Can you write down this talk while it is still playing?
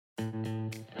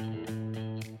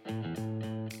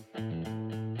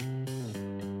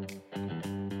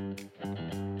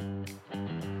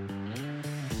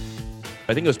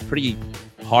I think it was pretty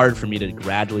hard for me to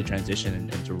gradually transition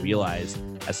and to realize,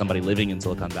 as somebody living in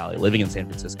Silicon Valley, living in San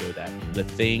Francisco, that the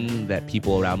thing that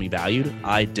people around me valued,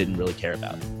 I didn't really care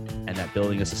about. And that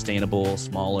building a sustainable,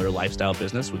 smaller lifestyle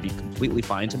business would be completely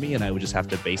fine to me. And I would just have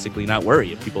to basically not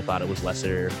worry if people thought it was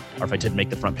lesser, or if I didn't make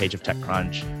the front page of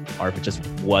TechCrunch, or if it just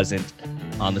wasn't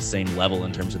on the same level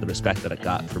in terms of the respect that I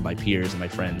got from my peers and my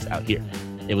friends out here.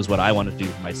 It was what I wanted to do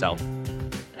for myself.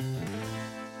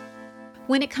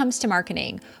 When it comes to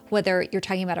marketing, whether you're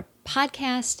talking about a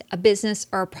podcast, a business,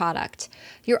 or a product,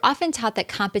 you're often taught that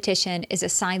competition is a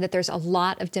sign that there's a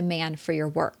lot of demand for your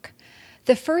work.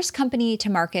 The first company to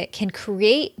market can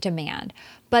create demand,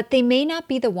 but they may not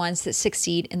be the ones that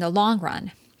succeed in the long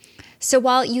run. So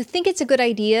while you think it's a good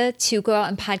idea to go out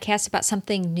and podcast about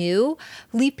something new,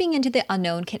 leaping into the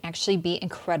unknown can actually be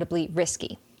incredibly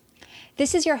risky.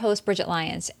 This is your host, Bridget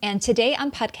Lyons, and today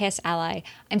on Podcast Ally,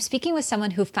 I'm speaking with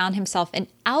someone who found himself an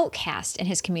outcast in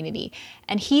his community,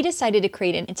 and he decided to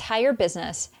create an entire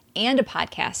business and a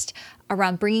podcast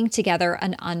around bringing together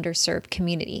an underserved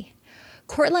community.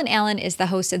 Courtland Allen is the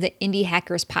host of the Indie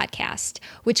Hackers podcast,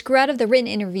 which grew out of the written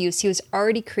interviews he was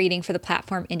already creating for the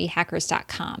platform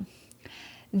indiehackers.com.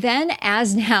 Then,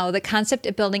 as now, the concept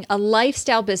of building a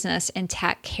lifestyle business in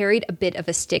tech carried a bit of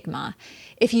a stigma.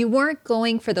 If you weren't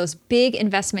going for those big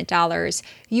investment dollars,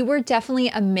 you were definitely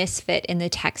a misfit in the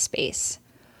tech space.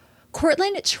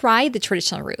 Courtland tried the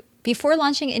traditional route. Before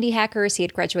launching Indie Hackers, he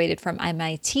had graduated from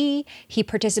MIT, he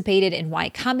participated in Y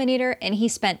Combinator, and he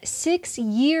spent 6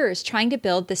 years trying to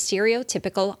build the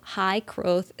stereotypical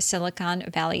high-growth Silicon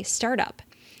Valley startup.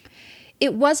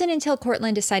 It wasn't until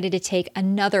Courtland decided to take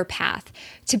another path,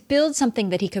 to build something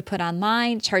that he could put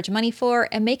online, charge money for,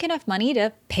 and make enough money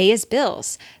to pay his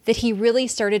bills, that he really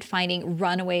started finding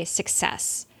runaway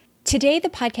success. Today, the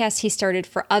podcast he started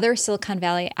for other Silicon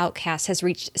Valley outcasts has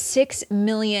reached 6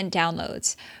 million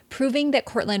downloads, proving that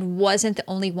Courtland wasn't the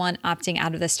only one opting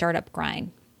out of the startup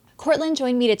grind. Courtland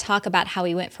joined me to talk about how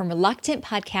he went from reluctant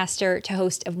podcaster to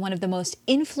host of one of the most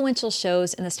influential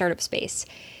shows in the startup space.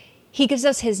 He gives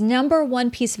us his number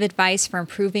one piece of advice for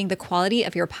improving the quality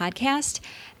of your podcast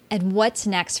and what's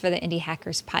next for the Indie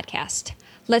Hackers podcast.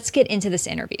 Let's get into this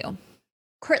interview.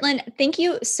 Courtland, thank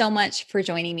you so much for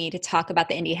joining me to talk about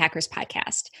the Indie Hackers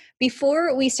podcast.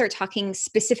 Before we start talking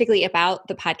specifically about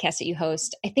the podcast that you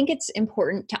host, I think it's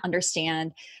important to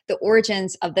understand the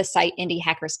origins of the site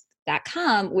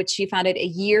indiehackers.com, which you founded a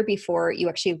year before you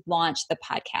actually launched the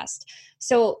podcast.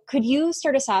 So could you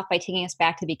start us off by taking us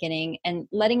back to the beginning and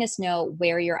letting us know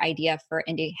where your idea for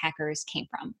Indie Hackers came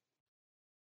from?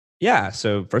 Yeah.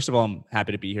 So first of all, I'm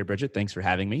happy to be here, Bridget. Thanks for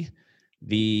having me.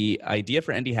 The idea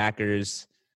for Indie Hackers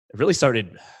really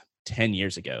started 10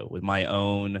 years ago with my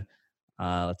own,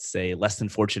 let's say, less than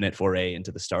fortunate foray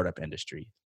into the startup industry.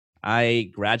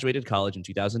 I graduated college in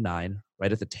 2009,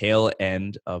 right at the tail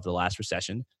end of the last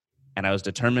recession. And I was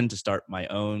determined to start my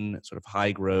own sort of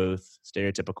high growth,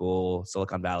 stereotypical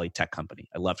Silicon Valley tech company.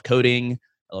 I loved coding.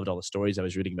 I loved all the stories I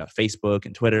was reading about Facebook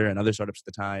and Twitter and other startups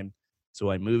at the time.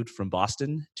 So I moved from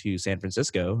Boston to San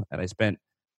Francisco, and I spent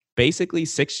basically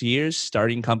 6 years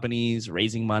starting companies,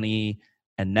 raising money,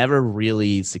 and never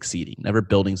really succeeding, never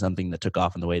building something that took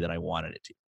off in the way that I wanted it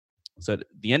to. So at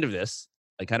the end of this,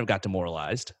 I kind of got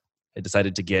demoralized. I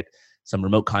decided to get some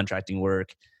remote contracting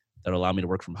work that would allow me to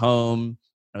work from home.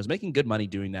 I was making good money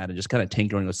doing that and just kind of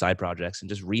tinkering with side projects and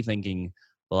just rethinking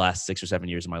the last 6 or 7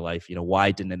 years of my life.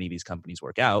 Why didn't any of these companies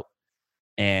work out?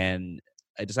 And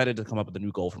I decided to come up with a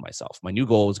new goal for myself. My new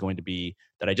goal was going to be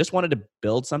that I just wanted to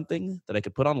build something that I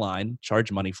could put online,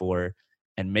 charge money for,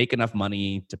 and make enough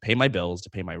money to pay my bills, to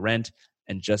pay my rent,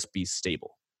 and just be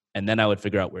stable. And then I would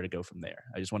figure out where to go from there.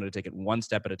 I just wanted to take it one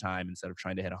step at a time instead of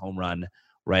trying to hit a home run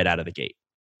right out of the gate.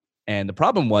 And the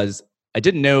problem was I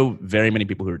didn't know very many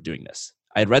people who were doing this.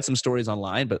 I had read some stories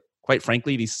online, but quite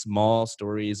frankly, these small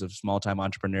stories of small-time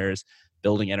entrepreneurs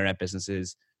building internet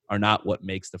businesses are not what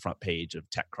makes the front page of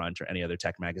TechCrunch or any other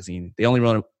tech magazine. They only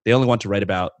want to write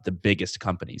about the biggest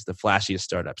companies, the flashiest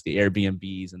startups, the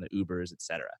Airbnbs and the Ubers, et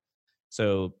cetera.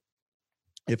 So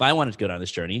if I wanted to go down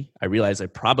this journey, I realized I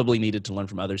probably needed to learn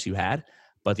from others who had,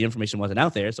 but the information wasn't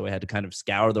out there. So I had to kind of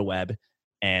scour the web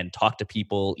and talk to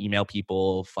people, email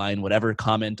people, find whatever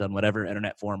comment on whatever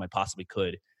internet forum I possibly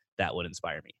could that would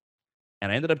inspire me.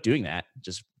 And I ended up doing that,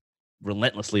 just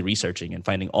relentlessly researching and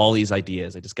finding all these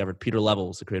ideas. I discovered Peter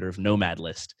Levels, the creator of Nomad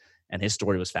List, and his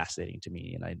story was fascinating to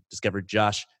me. And I discovered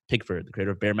Josh Pigford, the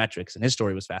creator of Baremetrics, and his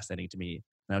story was fascinating to me.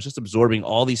 And I was just absorbing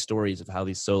all these stories of how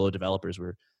these solo developers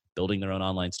were building their own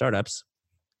online startups.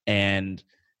 And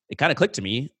it kind of clicked to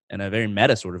me in a very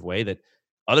meta sort of way that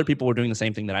other people were doing the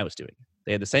same thing that I was doing.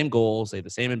 They had the same goals, they had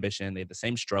the same ambition, they had the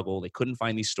same struggle. They couldn't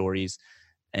find these stories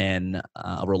in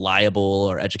a reliable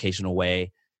or educational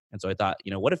way. And so I thought,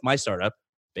 what if my startup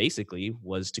basically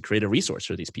was to create a resource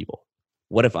for these people?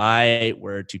 What if I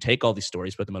were to take all these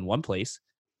stories, put them in one place,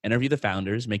 interview the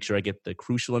founders, make sure I get the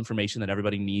crucial information that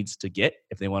everybody needs to get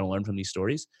if they want to learn from these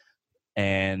stories,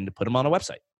 and put them on a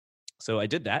website? So I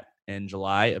did that in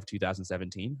July of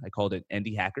 2017. I called it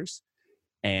Indie Hackers.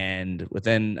 And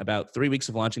within about 3 weeks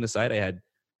of launching the site, I had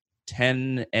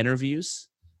 10 interviews.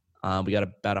 We got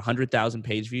about 100,000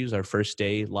 page views our first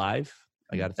day live.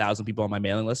 I got 1,000 people on my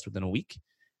mailing list within a week.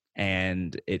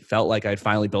 And it felt like I'd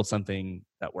finally built something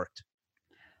that worked.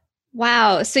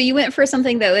 Wow. So you went for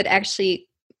something that would actually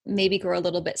maybe grow a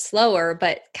little bit slower,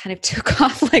 but kind of took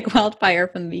off like wildfire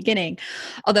from the beginning.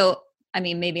 Although, I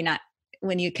mean, maybe not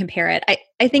when you compare it.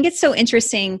 I think it's so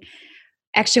interesting.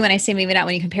 Actually, when I say maybe not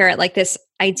when you compare it, like this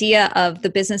idea of the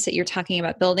business that you're talking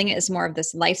about building is more of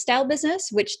this lifestyle business,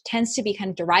 which tends to be kind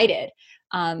of derided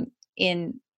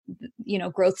in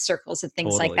growth circles and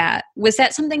things like that. Was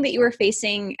that something that you were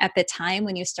facing at the time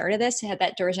when you started this? Had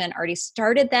that derision already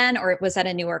started then, or was that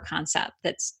a newer concept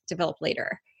that's developed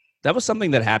later? That was something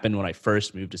that happened when I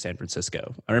first moved to San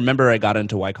Francisco. I remember I got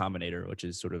into Y Combinator, which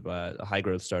is sort of a high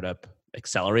growth startup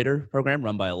accelerator program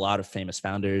run by a lot of famous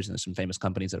founders, and some famous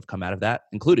companies that have come out of that,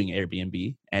 including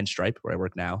Airbnb and Stripe, where I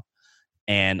work now.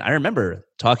 And I remember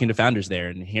talking to founders there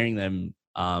and hearing them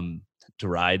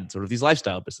deride sort of these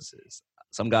lifestyle businesses.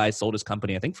 Some guy sold his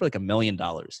company, I think, for like $1 million,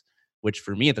 which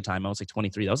for me at the time, I was like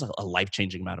 23. That was a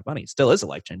life-changing amount of money. It still is a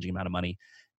life-changing amount of money.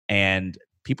 And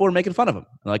people were making fun of him.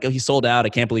 They're like, oh, he sold out. I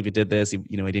can't believe he did this. He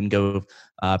didn't go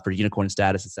for unicorn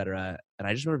status, et cetera. And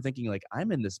I just remember thinking, like,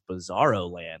 I'm in this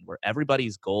bizarro land where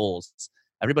everybody's goals,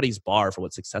 everybody's bar for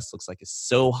what success looks like is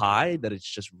so high that it's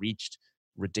just reached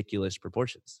ridiculous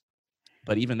proportions.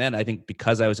 But even then, I think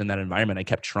because I was in that environment, I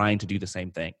kept trying to do the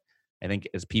same thing. I think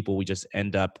as people, we just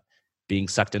end up being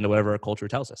sucked into whatever our culture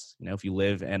tells us. If you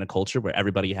live in a culture where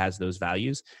everybody has those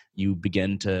values, you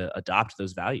begin to adopt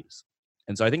those values.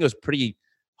 And so I think it was pretty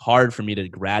hard for me to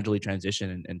gradually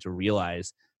transition and to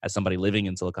realize, as somebody living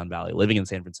in Silicon Valley, living in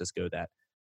San Francisco, that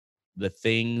the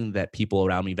thing that people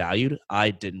around me valued,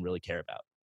 I didn't really care about.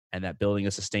 And that building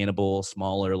a sustainable,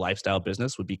 smaller lifestyle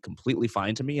business would be completely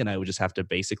fine to me. And I would just have to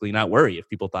basically not worry if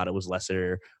people thought it was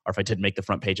lesser, or if I didn't make the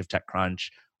front page of TechCrunch,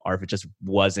 or if it just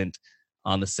wasn't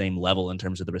on the same level in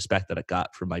terms of the respect that I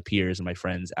got from my peers and my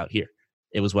friends out here.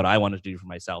 It was what I wanted to do for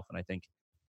myself. And I think,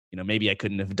 maybe I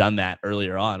couldn't have done that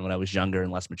earlier on when I was younger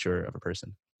and less mature of a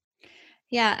person.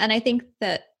 Yeah. And I think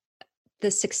that the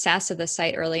success of the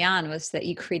site early on was that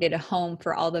you created a home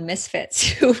for all the misfits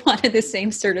who wanted the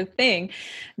same sort of thing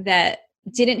that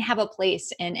didn't have a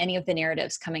place in any of the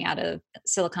narratives coming out of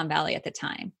Silicon Valley at the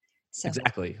time. So.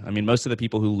 Exactly. I mean, most of the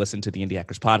people who listen to the Indie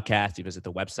Hackers podcast, you visit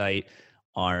the website,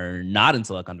 are not in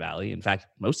Silicon Valley. In fact,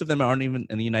 most of them aren't even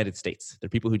in the United States. They're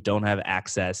people who don't have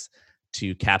access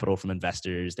to capital from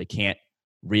investors. They can't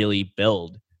really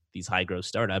build these high growth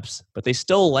startups, but they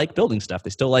still like building stuff. They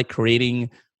still like creating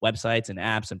websites and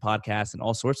apps and podcasts and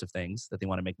all sorts of things that they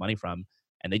want to make money from.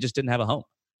 And they just didn't have a home,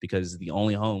 because the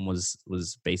only home was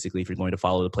basically, if you're going to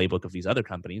follow the playbook of these other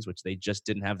companies, which they just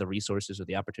didn't have the resources or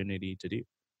the opportunity to do.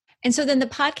 And so then the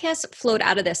podcast flowed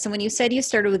out of this. So when you said you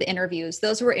started with interviews,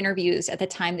 those were interviews at the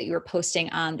time that you were posting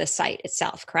on the site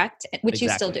itself, correct? Which Exactly.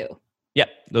 You still do. Yep.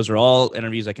 Those are all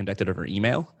interviews I conducted over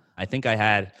email. I think I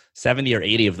had 70 or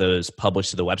 80 of those published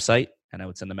to the website, and I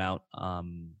would send them out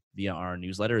via our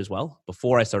newsletter as well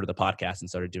before I started the podcast and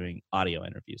started doing audio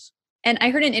interviews. And I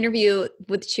heard an interview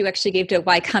which you actually gave to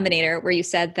Y Combinator where you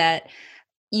said that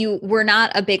you were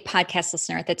not a big podcast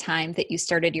listener at the time that you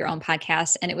started your own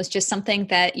podcast, and it was just something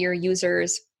that your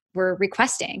users were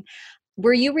requesting.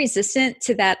 Were you resistant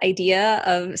to that idea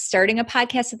of starting a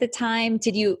podcast at the time?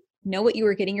 Did you know what you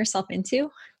were getting yourself into?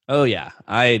 Oh, yeah.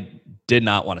 I did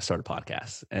not want to start a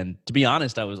podcast. And to be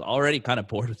honest, I was already kind of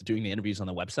bored with doing the interviews on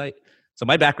the website. So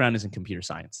my background is in computer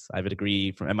science. I have a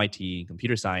degree from MIT in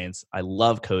computer science. I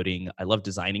love coding. I love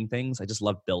designing things. I just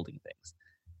love building things.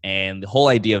 And the whole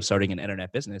idea of starting an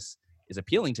internet business is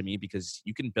appealing to me because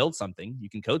you can build something, you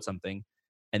can code something,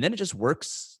 and then it just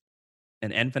works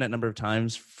an infinite number of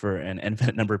times for an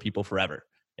infinite number of people forever.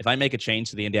 If I make a change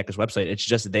to the Indie Hackers website, it's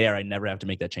just there. I never have to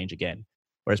make that change again.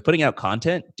 Whereas putting out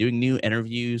content, doing new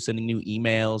interviews, sending new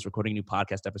emails, recording new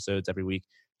podcast episodes every week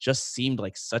just seemed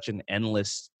like such an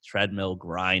endless treadmill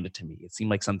grind to me. It seemed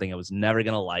like something I was never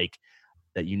going to like,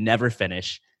 that you never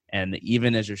finish. And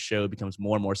even as your show becomes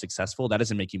more and more successful, that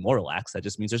doesn't make you more relaxed. That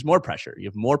just means there's more pressure. You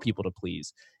have more people to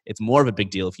please. It's more of a big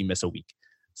deal if you miss a week.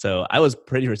 So I was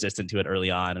pretty resistant to it early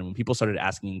on. And when people started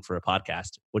asking for a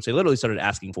podcast, which they literally started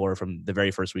asking for from the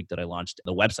very first week that I launched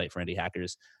the website for Indie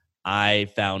Hackers, I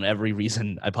found every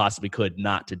reason I possibly could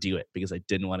not to do it because I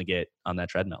didn't want to get on that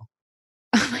treadmill.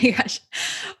 Oh my gosh.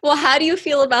 Well, how do you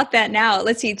feel about that now?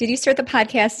 Let's see. Did you start the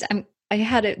podcast? I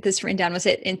had this written down. Was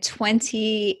it in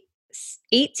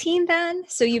 2018 then?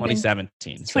 So you've been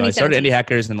 2017. So I started 2017. Indie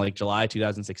Hackers in like July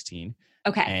 2016.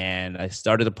 Okay. And I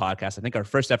started the podcast. I think our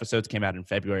first episodes came out in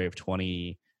February of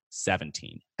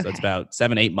 2017. So it's about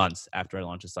 7-8 months after I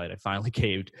launched the site. I finally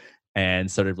caved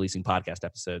and started releasing podcast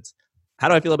episodes. How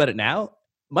do I feel about it now?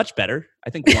 Much better. I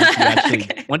think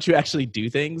once you actually do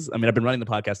things, I mean, I've been running the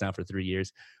podcast now for 3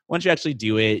 years. Once you actually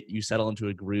do it, you settle into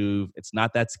a groove. It's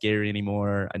not that scary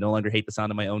anymore. I no longer hate the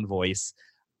sound of my own voice.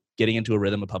 Getting into a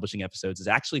rhythm of publishing episodes is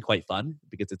actually quite fun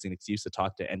because it's an excuse to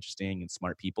talk to interesting and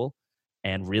smart people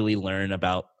and really learn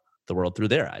about the world through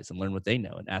their eyes and learn what they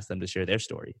know and ask them to share their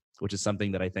story, which is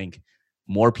something that I think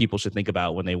more people should think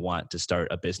about when they want to start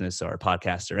a business or a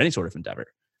podcast or any sort of endeavor.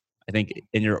 I think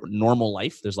in your normal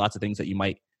life, there's lots of things that you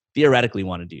might theoretically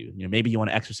want to do. You know, maybe you want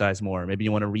to exercise more. Maybe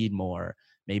you want to read more.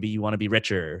 Maybe you want to be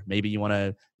richer. Maybe you want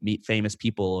to meet famous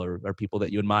people or people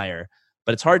that you admire.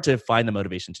 But it's hard to find the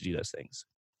motivation to do those things.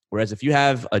 Whereas if you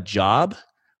have a job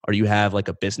or you have like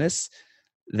a business,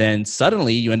 then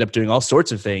suddenly you end up doing all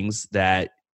sorts of things that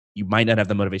you might not have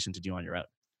the motivation to do on your own.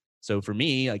 So for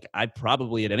me, like I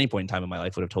probably at any point in time in my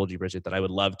life would have told you, Bridget, that I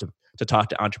would love to talk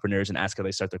to entrepreneurs and ask how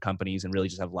they start their companies and really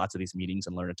just have lots of these meetings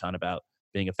and learn a ton about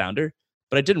being a founder.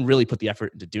 But I didn't really put the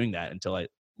effort into doing that until I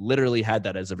literally had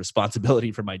that as a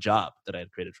responsibility for my job that I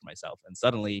had created for myself. And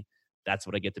suddenly that's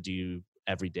what I get to do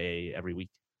every day, every week.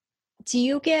 Do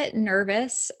you get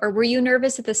nervous, or were you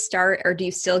nervous at the start, or do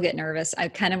you still get nervous? I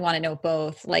kind of want to know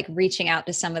both, like reaching out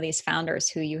to some of these founders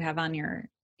who you have on your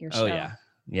show. Oh yeah.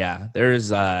 Yeah.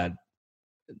 There's a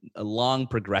long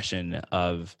progression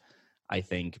of, I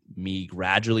think, me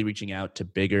gradually reaching out to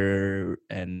bigger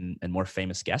and more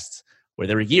famous guests, where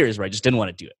there were years where I just didn't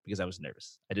want to do it because I was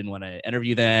nervous. I didn't want to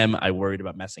interview them. I worried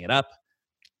about messing it up.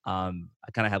 I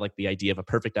kind of had like the idea of a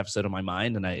perfect episode in my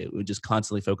mind, and I would just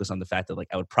constantly focus on the fact that like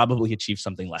I would probably achieve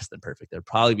something less than perfect. There'd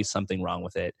probably be something wrong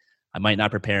with it. I might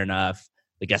not prepare enough.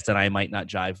 The guest and I might not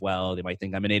jive well. They might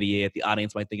think I'm an idiot. The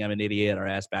audience might think I'm an idiot or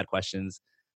ask bad questions.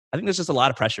 I think there's just a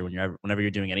lot of pressure whenever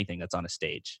you're doing anything that's on a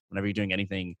stage, whenever you're doing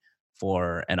anything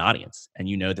for an audience, and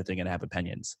you know that they're going to have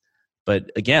opinions.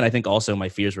 But again, I think also my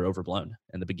fears were overblown.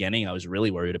 In the beginning, I was really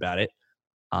worried about it.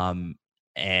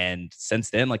 And since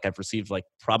then, like I've received like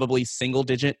probably single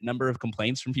digit number of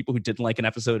complaints from people who didn't like an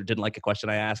episode or didn't like a question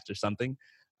I asked or something,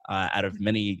 out of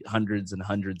many hundreds and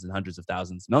hundreds and hundreds of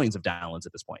thousands, millions of downloads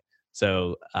at this point.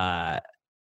 So, I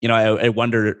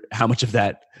wonder how much of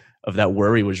that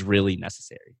worry was really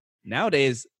necessary.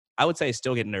 Nowadays, I would say I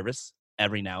still get nervous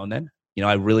every now and then.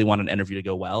 I really want an interview to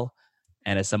go well.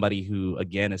 And as somebody who,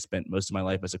 again, has spent most of my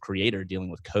life as a creator dealing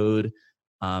with code,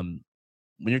 when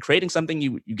you're creating something,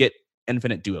 you get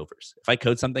infinite do-overs. If I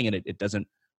code something and it doesn't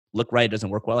look right, it doesn't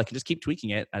work well, I can just keep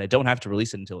tweaking it and I don't have to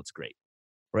release it until it's great.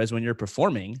 Whereas when you're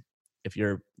performing, if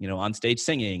you're, on stage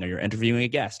singing or you're interviewing a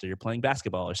guest or you're playing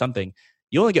basketball or something,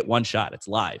 you only get one shot. It's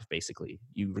live, basically.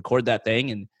 You record that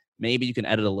thing and maybe you can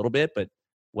edit a little bit, but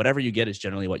whatever you get is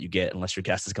generally what you get unless your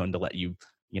guest is going to let you,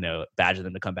 badger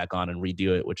them to come back on and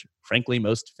redo it, which frankly,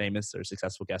 most famous or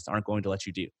successful guests aren't going to let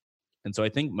you do. And so I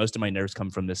think most of my nerves come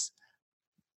from this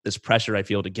pressure I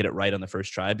feel to get it right on the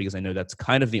first try, because I know that's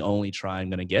kind of the only try I'm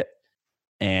going to get.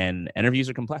 And interviews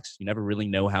are complex. You never really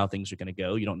know how things are going to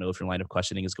go. You don't know if your line of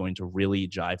questioning is going to really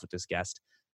jive with this guest.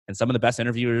 And some of the best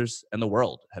interviewers in the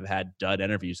world have had dud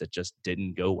interviews that just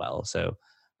didn't go well. So,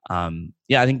 I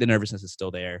think the nervousness is still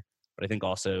there. But I think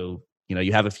also,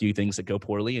 you have a few things that go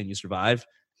poorly and you survive.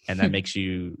 And that makes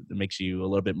you a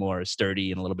little bit more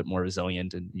sturdy and a little bit more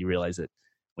resilient. And you realize that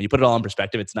when you put it all in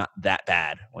perspective, it's not that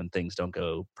bad when things don't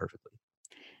go perfectly.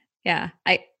 Yeah,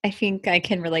 I think I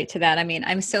can relate to that. I mean,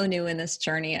 I'm so new in this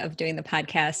journey of doing the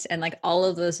podcast, and like all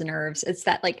of those nerves, it's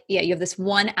that like, yeah, you have this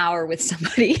 1 hour with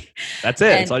somebody. That's it.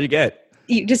 That's all you get.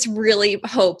 You just really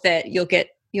hope that you'll get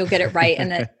it right.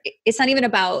 And that it's not even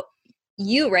about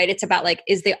you, right? It's about like,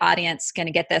 is the audience going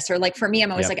to get this? Or like, for me,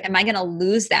 I'm always like, am I going to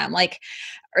lose them? Like,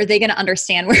 are they going to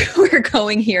understand where we're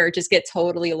going here? Just get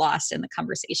totally lost in the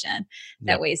conversation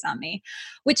that weighs on me,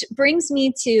 which brings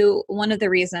me to one of the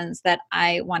reasons that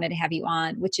I wanted to have you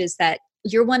on, which is that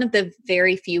you're one of the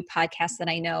very few podcasts that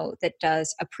I know that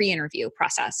does a pre-interview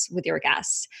process with your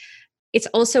guests. It's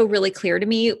also really clear to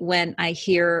me when I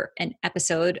hear an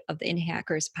episode of the Indie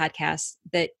Hackers podcast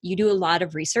that you do a lot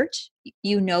of research.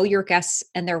 You know your guests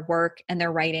and their work and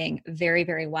their writing very,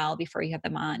 very well before you have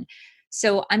them on.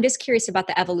 So I'm just curious about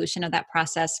the evolution of that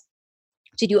process.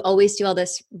 Did you always do all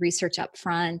this research up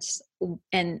front?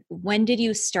 And when did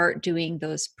you start doing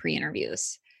those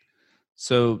pre-interviews?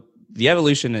 So the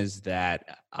evolution is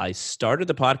that I started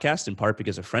the podcast in part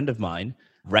because a friend of mine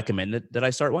recommended that I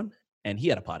start one, and he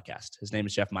had a podcast. His name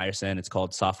is Jeff Meyerson. It's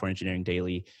called Software Engineering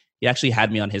Daily. He actually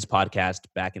had me on his podcast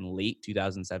back in late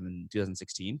 2007,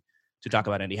 2016 to talk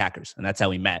about indie hackers, and that's how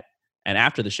we met. And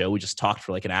after the show, we just talked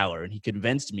for like an hour, and he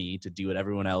convinced me to do what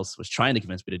everyone else was trying to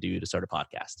convince me to do, to start a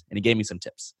podcast. And he gave me some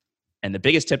tips. And the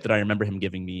biggest tip that I remember him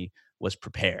giving me was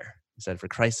prepare. He said, for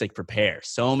Christ's sake, prepare.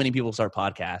 So many people start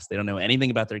podcasts. They don't know anything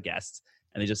about their guests,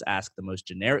 and they just ask the most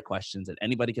generic questions that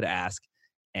anybody could ask.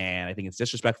 And I think it's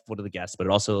disrespectful to the guests, but it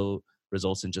also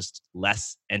results in just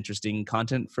less interesting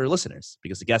content for listeners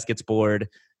because the guest gets bored.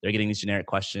 They're getting these generic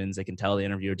questions. They can tell the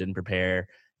interviewer didn't prepare.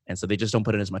 And so they just don't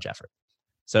put in as much effort.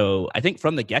 So I think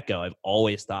from the get-go, I've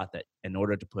always thought that in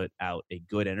order to put out a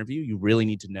good interview, you really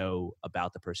need to know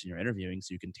about the person you're interviewing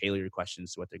so you can tailor your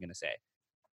questions to what they're going to say.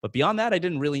 But beyond that, I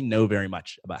didn't really know very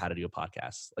much about how to do a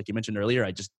podcast. Like you mentioned earlier,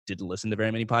 I just didn't listen to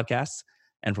very many podcasts.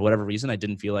 And for whatever reason, I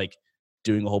didn't feel like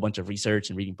doing a whole bunch of research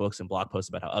and reading books and blog posts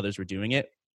about how others were doing it.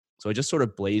 So I just sort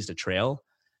of blazed a trail.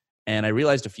 And I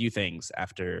realized a few things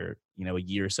after, a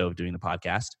year or so of doing the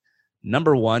podcast.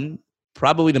 Number one,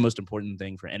 probably the most important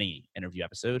thing for any interview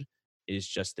episode is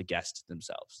just the guests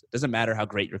themselves. It doesn't matter how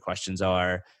great your questions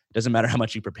are. It doesn't matter how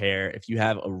much you prepare. If you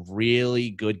have a really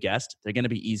good guest, they're going to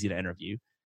be easy to interview.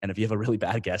 And if you have a really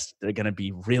bad guest, they're going to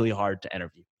be really hard to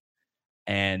interview.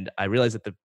 And I realized that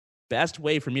the best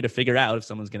way for me to figure out if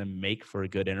someone's going to make for a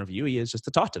good interviewee is just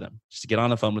to talk to them, just to get on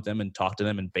the phone with them and talk to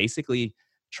them and basically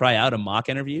try out a mock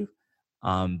interview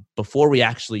before we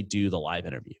actually do the live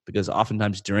interview. Because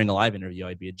oftentimes during a live interview,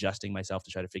 I'd be adjusting myself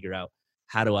to try to figure out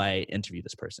how do I interview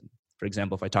this person. For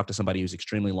example, if I talk to somebody who's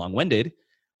extremely long-winded,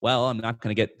 well, I'm not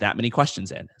going to get that many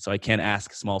questions in. So I can't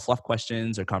ask small fluff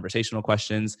questions or conversational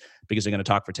questions because they're going to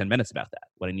talk for 10 minutes about that.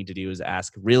 What I need to do is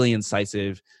ask really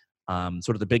incisive,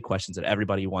 sort of the big questions that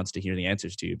everybody wants to hear the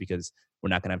answers to because we're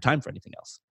not going to have time for anything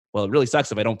else. Well, it really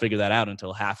sucks if I don't figure that out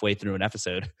until halfway through an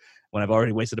episode when I've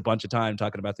already wasted a bunch of time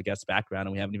talking about the guest's background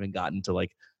and we haven't even gotten to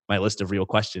like my list of real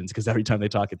questions because every time they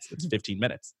talk, it's 15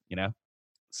 minutes,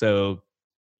 So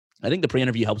I think the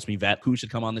pre-interview helps me vet who should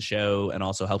come on the show and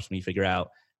also helps me figure out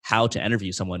how to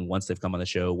interview someone once they've come on the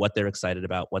show, what they're excited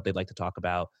about, what they'd like to talk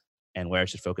about, and where I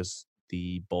should focus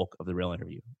the bulk of the real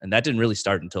interview. And that didn't really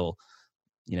start until,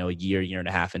 a year and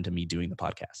a half into me doing the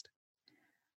podcast.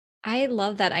 I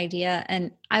love that idea.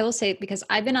 And I will say, because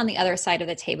I've been on the other side of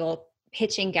the table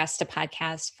pitching guests to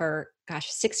podcasts for,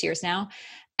 6 years now.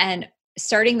 And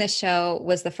starting this show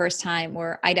was the first time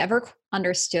where I'd ever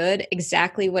understood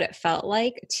exactly what it felt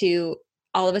like to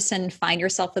all of a sudden find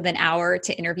yourself with an hour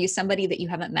to interview somebody that you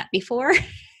haven't met before.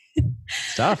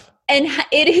 It's tough. And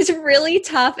it is really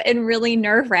tough and really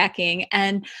nerve-wracking.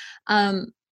 And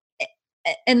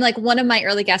like one of my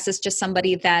early guests is just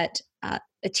somebody that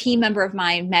a team member of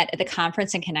mine met at the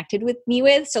conference and connected with me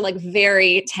with. So like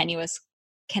very tenuous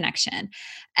connection.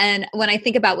 And when I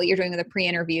think about what you're doing with a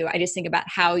pre-interview, I just think about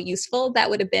how useful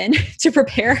that would have been to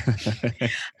prepare.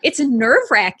 It's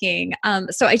nerve-wracking.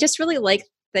 So I just really like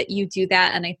that you do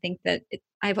that. And I think that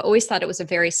I've always thought it was a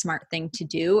very smart thing to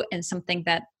do and something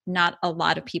that not a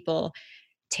lot of people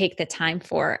take the time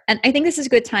for. And I think this is a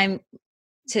good time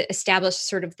to establish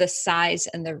sort of the size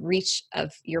and the reach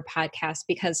of your podcast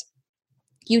because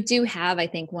you do have, I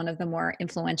think, one of the more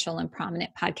influential and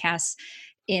prominent podcasts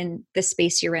in the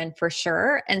space you're in for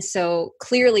sure. And so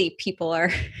clearly people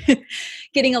are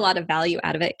getting a lot of value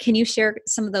out of it. Can you share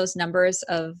some of those numbers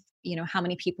of, how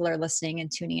many people are listening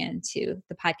and tuning in to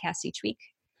the podcast each week?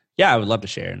 Yeah, I would love to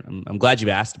share. And I'm glad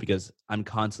you asked because I'm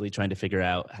constantly trying to figure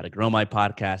out how to grow my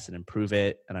podcast and improve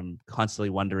it. And I'm constantly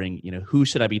wondering, who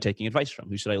should I be taking advice from?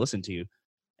 Who should I listen to?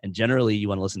 And generally you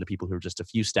want to listen to people who are just a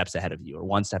few steps ahead of you or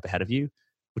one step ahead of you,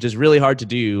 which is really hard to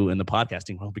do in the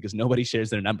podcasting world because nobody shares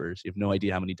their numbers. You have no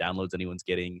idea how many downloads anyone's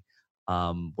getting,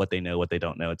 what they know, what they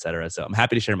don't know, et cetera. So I'm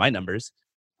happy to share my numbers.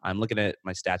 I'm looking at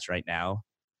my stats right now.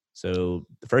 So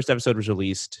the first episode was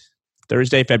released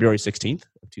Thursday, February 16th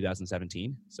of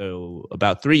 2017. So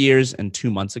about 3 years and 2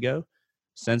 months ago.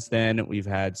 Since then, we've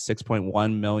had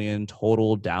 6.1 million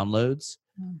total downloads,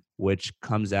 which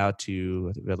comes out to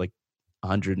I think we had like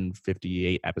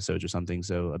 158 episodes or something.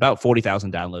 So about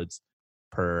 40,000 downloads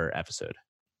per episode.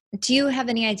 Do you have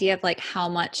any idea of like how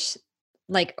much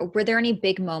Like, were there any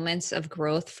big moments of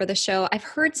growth for the show? I've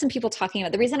heard some people talking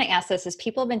about, the reason I ask this is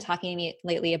people have been talking to me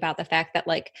lately about the fact that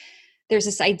like there's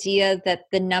this idea that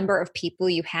the number of people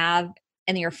you have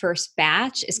in your first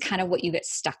batch is kind of what you get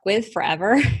stuck with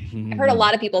forever. I've heard a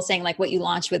lot of people saying like what you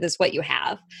launch with is what you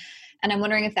have. And I'm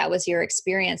wondering if that was your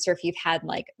experience or if you've had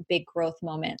like big growth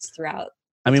moments throughout.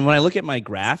 I mean, when I look at my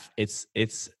graph, it's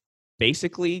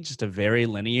basically just a very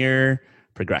linear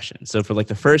progression. So for like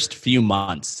the first few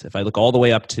months, if I look all the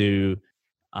way up to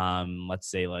let's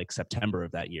say like September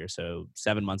of that year, so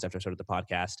 7 months after I started the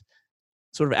podcast,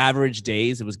 sort of average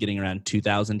days, it was getting around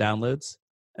 2,000 downloads.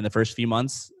 And the first few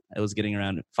months, it was getting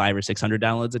around 500 or 600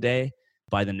 downloads a day.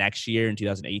 By the next year in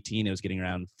 2018, it was getting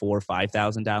around 4,000 or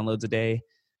 5,000 downloads a day.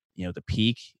 You know, the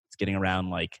peak, it's getting around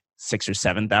like 6,000 or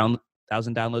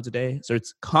 7,000 downloads a day. So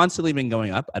it's constantly been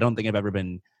going up. I don't think I've ever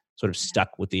been sort of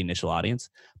stuck with the initial audience,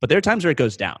 but there are times where it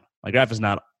goes down. My graph is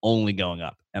not only going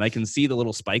up, and I can see the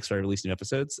little spikes where I release new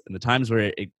episodes, and the times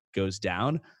where it goes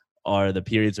down are the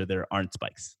periods where there aren't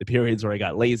spikes. The periods where I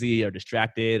got lazy or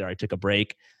distracted or I took a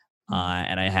break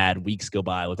and I had weeks go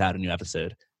by without a new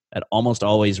episode. That almost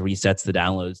always resets the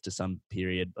downloads to some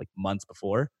period like months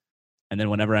before. And then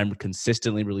whenever I'm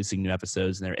consistently releasing new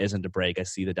episodes and there isn't a break, I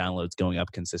see the downloads going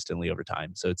up consistently over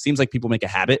time. So it seems like people make a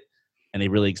habit and they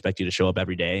really expect you to show up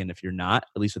every day. And if you're not,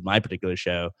 at least with my particular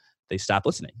show, they stop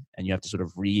listening. And you have to sort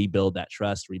of rebuild that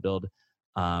trust, rebuild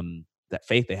that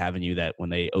faith they have in you, that when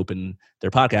they open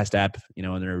their podcast app, you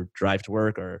know, on their drive to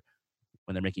work or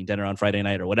when they're making dinner on Friday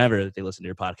night or whatever, that they listen to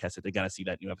your podcast, that they're going to see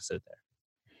that new episode there.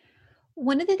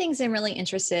 One of the things I'm really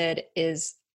interested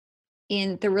is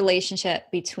in the relationship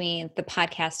between the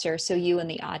podcaster, so you and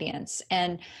the audience,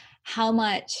 and how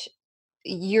much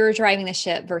you're driving the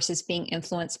ship versus being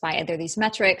influenced by either these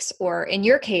metrics or in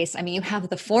your case, I mean, you have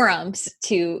the forums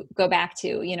to go back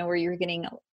to, you know, where you're getting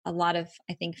a lot of,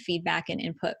 I think, feedback and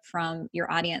input from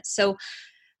your audience. So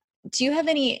do you have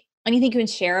anything you can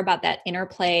share about that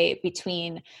interplay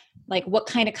between like what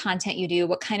kind of content you do,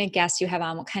 what kind of guests you have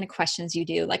on, what kind of questions you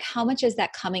do? Like how much is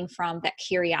that coming from that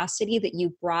curiosity that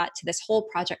you brought to this whole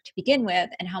project to begin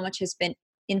with, and how much has been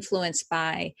influenced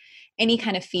by any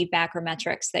kind of feedback or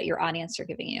metrics that your audience are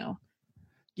giving you?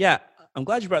 Yeah, I'm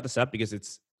glad you brought this up because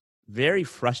it's very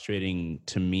frustrating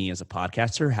to me as a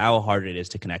podcaster how hard it is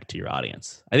to connect to your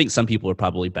audience. I think some people are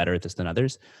probably better at this than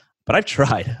others, but I've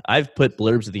tried. I've put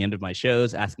blurbs at the end of my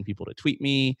shows asking people to tweet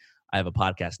me. I have a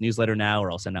podcast newsletter now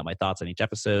where I'll send out my thoughts on each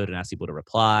episode and ask people to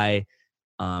reply.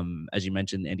 As you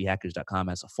mentioned, indiehackers.com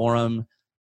has a forum.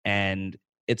 And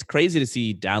it's crazy to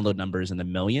see download numbers in the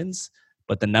millions,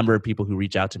 but the number of people who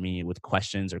reach out to me with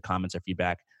questions or comments or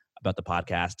feedback about the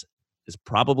podcast is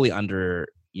probably under,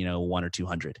 1 or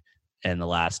 200 in the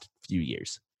last few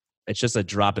years. It's just a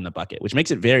drop in the bucket, which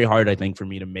makes it very hard, I think, for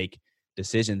me to make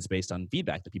decisions based on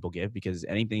feedback that people give, because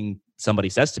anything somebody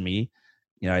says to me,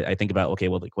 I think about, okay,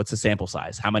 well, like, what's the sample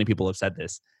size? How many people have said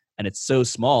this? And it's so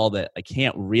small that I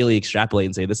can't really extrapolate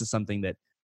and say, this is something that,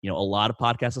 a lot of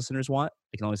podcast listeners want.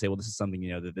 I can only say, well, this is something,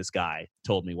 that this guy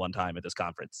told me one time at this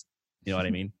conference. You know what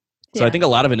I mean? So I think a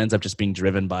lot of it ends up just being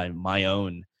driven by my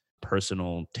own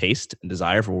personal taste and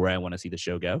desire for where I want to see the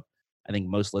show go. I think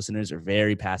most listeners are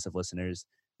very passive listeners.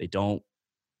 They don't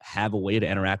have a way to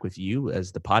interact with you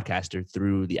as the podcaster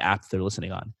through the app they're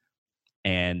listening on.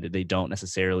 And they don't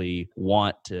necessarily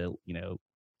want to,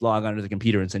 log onto the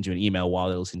computer and send you an email while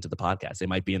they're listening to the podcast. They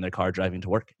might be in their car driving to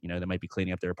work. They might be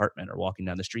cleaning up their apartment or walking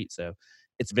down the street. So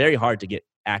it's very hard to get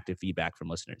active feedback from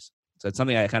listeners. So it's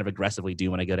something I kind of aggressively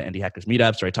do when I go to Indie Hackers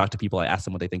meetups or I talk to people. I ask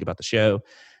them what they think about the show.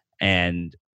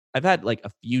 And I've had like a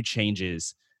few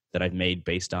changes that I've made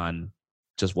based on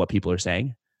just what people are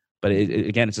saying. But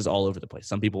again, it's just all over the place.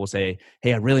 Some people will say,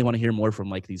 hey, I really want to hear more from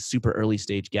like these super early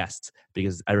stage guests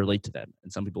because I relate to them.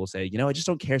 And some people will say, I just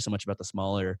don't care so much about the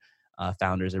smaller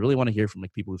founders. I really want to hear from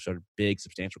like people who've started big,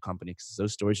 substantial companies because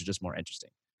those stories are just more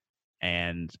interesting.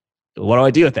 And what do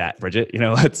I do with that, Bridget?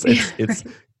 It's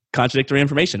contradictory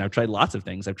information. I've tried lots of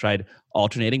things. I've tried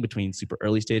alternating between super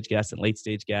early stage guests and late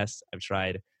stage guests. I've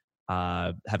tried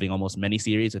having almost many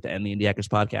series within the Indie Hackers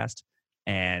podcast.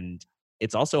 And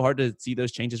it's also hard to see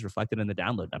those changes reflected in the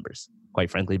download numbers,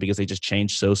 quite frankly, because they just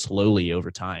change so slowly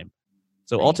over time.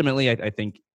 So ultimately, I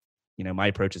think, my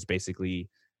approach is basically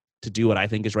to do what I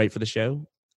think is right for the show.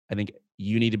 I think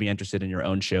you need to be interested in your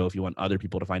own show if you want other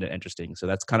people to find it interesting. So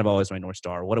that's kind of always my North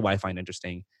Star. What do I find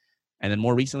interesting? And then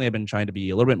more recently, I've been trying to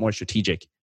be a little bit more strategic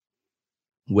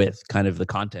with kind of the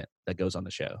content that goes on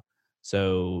the show.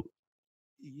 So,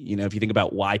 if you think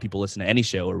about why people listen to any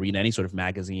show or read any sort of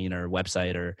magazine or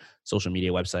website or social media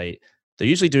website, they're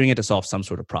usually doing it to solve some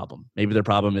sort of problem. Maybe their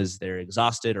problem is they're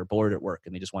exhausted or bored at work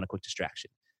and they just want a quick distraction.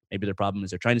 Maybe their problem is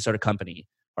they're trying to start a company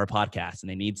or a podcast and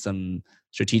they need some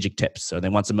strategic tips, or they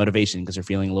want some motivation because they're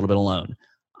feeling a little bit alone.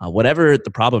 Whatever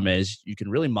the problem is, you can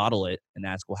really model it and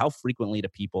ask, well, how frequently do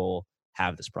people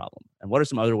have this problem? And what are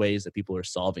some other ways that people are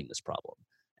solving this problem?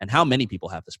 And how many people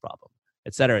have this problem?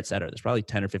 Et cetera, et cetera. There's probably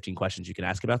 10 or 15 questions you can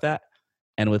ask about that.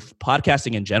 And with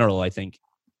podcasting in general, I think,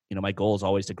 my goal is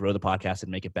always to grow the podcast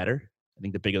and make it better. I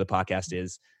think the bigger the podcast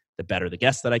is, the better the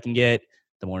guests that I can get,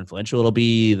 the more influential it'll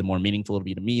be, the more meaningful it'll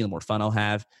be to me, the more fun I'll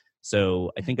have.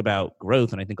 So I think about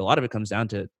growth, and I think a lot of it comes down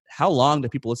to how long do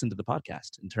people listen to the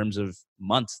podcast in terms of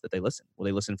months that they listen? Will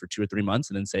they listen for 2 or 3 months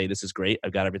and then say, this is great,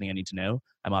 I've got everything I need to know,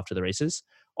 I'm off to the races?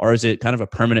 Or is it kind of a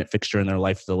permanent fixture in their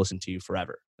life that they'll listen to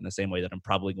forever, in the same way that I'm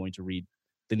probably going to read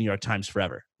the New York Times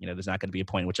forever? There's not going to be a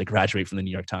point in which I graduate from the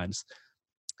New York Times.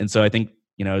 And so I think,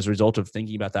 as a result of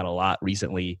thinking about that a lot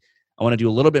recently, I want to do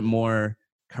a little bit more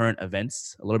current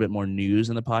events, a little bit more news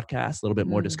in the podcast, a little bit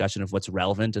more discussion of what's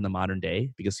relevant in the modern day,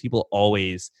 because people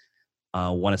always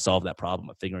want to solve that problem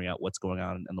of figuring out what's going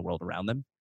on in the world around them,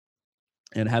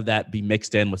 and have that be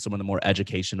mixed in with some of the more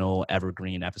educational,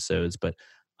 evergreen episodes. But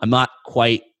I'm not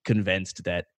quite convinced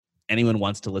that anyone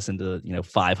wants to listen to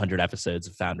 500 episodes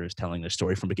of founders telling their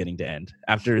story from beginning to end.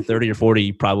 After 30 or 40,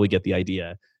 you probably get the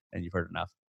idea and you've heard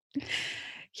enough.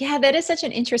 Yeah, that is such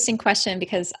an interesting question,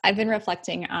 because I've been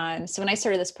reflecting on, so when I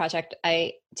started this project,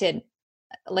 I did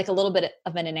like a little bit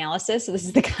of an analysis. So this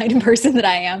is the kind of person that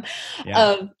I am,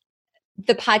 of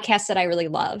the podcasts that I really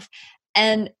love.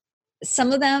 And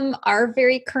some of them are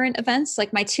very current events.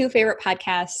 Like my 2 favorite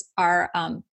podcasts are,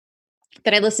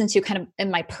 that I listen to kind of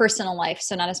in my personal life.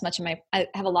 So not as much I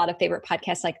have a lot of favorite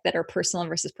podcasts like that are personal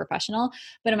versus professional,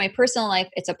 but in my personal life,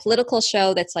 it's a political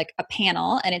show that's like a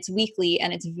panel, and it's weekly,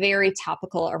 and it's very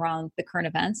topical around the current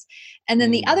events. And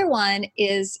then the other one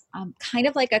is kind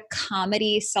of like a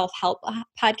comedy self-help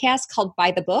podcast called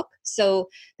By the Book. So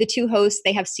the 2 hosts,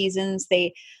 they have seasons,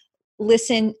 they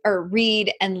listen or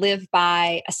read and live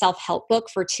by a self-help book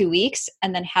for 2 weeks,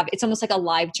 and then it's almost like a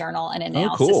live journal and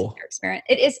analysis of their experience.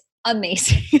 It is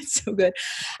amazing. It's so good.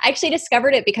 I actually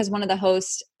discovered it because one of the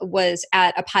hosts was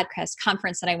at a podcast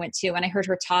conference that I went to, and I heard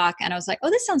her talk, and I was like,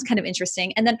 oh, this sounds kind of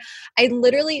interesting. And then I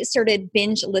literally started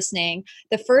binge listening.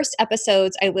 The first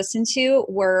episodes I listened to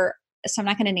were, so I'm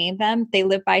not going to name them, they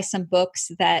live by some books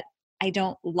that I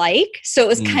don't like. So it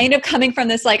was kind of coming from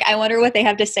this, like, I wonder what they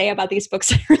have to say about these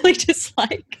books I really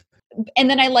dislike. And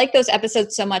then I like those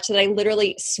episodes so much that I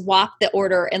literally swapped the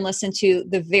order and listened to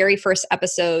the very first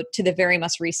episode to the very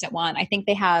most recent one. I think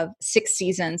they have 6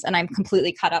 seasons, and I'm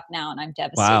completely caught up now, and I'm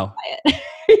devastated by it.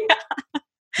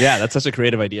 Yeah, that's such a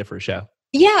creative idea for a show.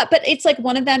 Yeah, but it's like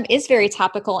one of them is very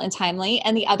topical and timely,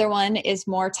 and the other one is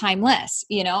more timeless,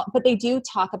 but they do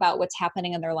talk about what's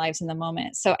happening in their lives in the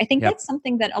moment. So I think that's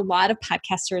something that a lot of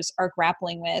podcasters are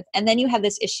grappling with. And then you have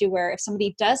this issue where if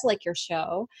somebody does like your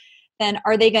show, then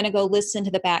are they going to go listen to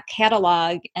the back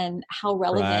catalog, and how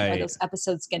relevant are those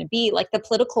episodes going to be? Like the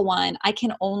political one,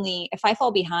 if I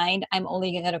fall behind, I'm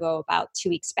only going to go about 2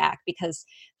 weeks back, because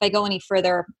if I go any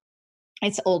further,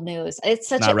 it's old news.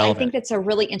 It's I think it's a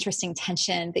really interesting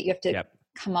tension that you have to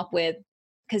come up with,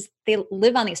 because they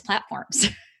live on these platforms.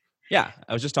 Yeah.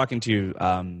 I was just talking to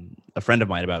a friend of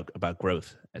mine about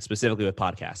growth, specifically with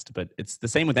podcast, but it's the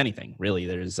same with anything, really.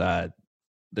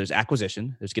 There's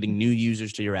acquisition, there's getting new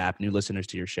users to your app, new listeners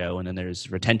to your show, and then there's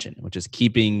retention, which is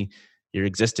keeping your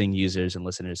existing users and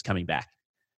listeners coming back.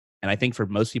 And I think for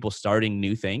most people starting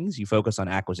new things, you focus on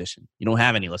acquisition. You don't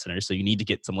have any listeners, so you need to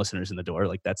get some listeners in the door.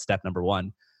 Like that's step number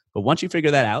 1. But once you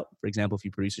figure that out, for example, if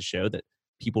you produce a show that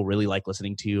people really like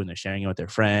listening to and they're sharing it with their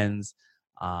friends,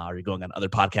 or you're going on other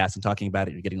podcasts and talking about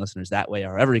it, you're getting listeners that way,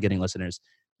 or however you're getting listeners,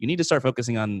 you need to start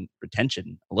focusing on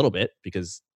retention a little bit,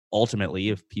 because ultimately,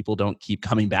 if people don't keep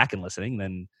coming back and listening,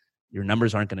 then your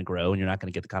numbers aren't going to grow and you're not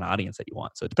going to get the kind of audience that you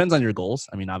want. So it depends on your goals.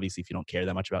 I mean, obviously, if you don't care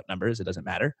that much about numbers, it doesn't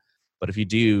matter. But if you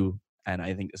do, and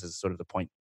I think this is sort of the point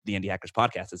the Indie Hackers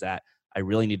podcast is at, I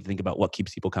really need to think about what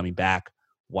keeps people coming back.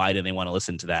 Why do they want to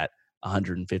listen to that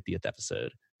 150th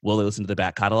episode? Will they listen to the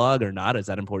back catalog or not? Is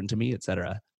that important to me, et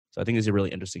cetera? So I think these are really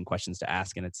interesting questions to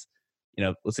ask. And it's,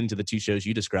 listening to the 2 shows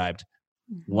you described,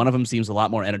 one of them seems a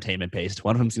lot more entertainment based.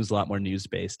 One of them seems a lot more news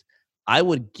based. I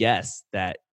would guess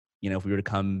that, if we were to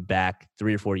come back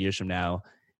 3 or 4 years from now,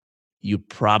 you'd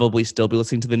probably still be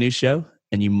listening to the news show,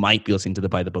 and you might be listening to the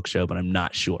By the Book show, but I'm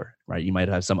not sure, right? You might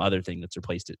have some other thing that's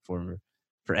replaced it for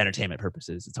entertainment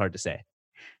purposes. It's hard to say.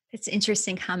 It's an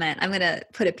interesting comment. I'm going to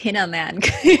put a pin on that.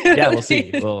 Yeah, we'll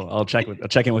see. I'll check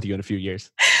in with you in a few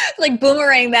years. Like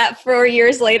boomerang that 4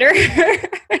 years later.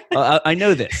 I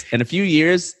know this. In a few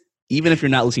years, even if you're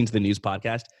not listening to the news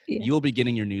podcast, you will be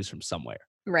getting your news from somewhere.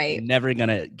 Right. never going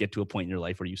to get to a point in your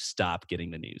life where you stop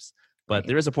getting the news. But Right.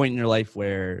 there is a point in your life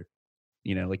where,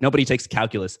 like nobody takes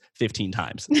calculus 15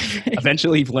 times. Right.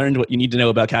 Eventually you've learned what you need to know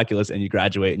about calculus and you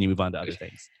graduate and you move on to other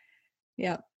things.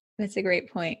 Yeah, that's a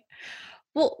great point.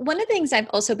 Well, one of the things I've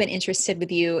also been interested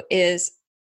with you is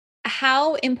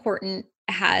how important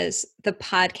has the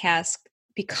podcast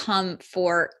become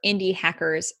for indie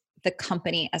hackers, the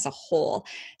company as a whole?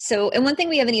 So, and one thing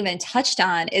we haven't even touched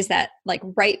on is that, like,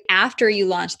 right after you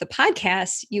launched the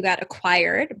podcast, you got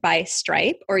acquired by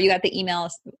Stripe, or you got the email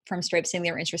from Stripe saying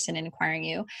they were interested in acquiring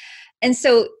you. And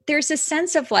so there's a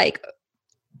sense of like,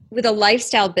 with a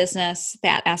lifestyle business,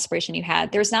 that aspiration you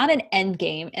had, there's not an end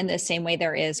game in the same way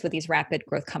there is with these rapid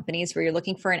growth companies where you're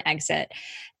looking for an exit.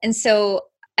 And so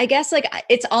I guess like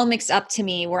it's all mixed up to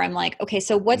me where I'm like, okay,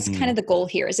 so what's kind Mhm. of the goal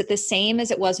here? Is it the same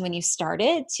as it was when you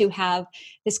started to have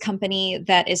this company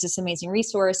that is this amazing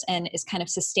resource and is kind of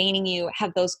sustaining you?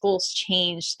 Have those goals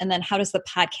changed? And then how does the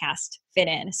podcast fit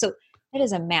in? So that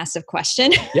is a massive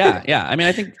question. Yeah, yeah. I mean,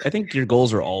 I think your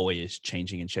goals are always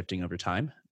changing and shifting over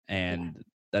time, Yeah. and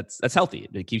that's healthy.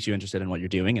 It keeps you interested in what you're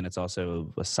doing, and it's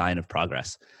also a sign of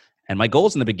progress. And my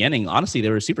goals in the beginning, honestly, they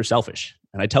were super selfish.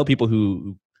 And I tell people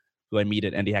who I meet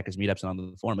at Indie Hackers meetups and on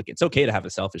the forum, like it's okay to have a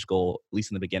selfish goal, at least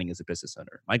in the beginning as a business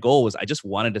owner. My goal was I just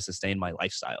wanted to sustain my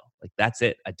lifestyle. Like that's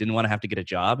it. I didn't want to have to get a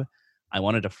job. I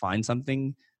wanted to find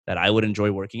something that I would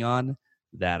enjoy working on,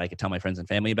 that I could tell my friends and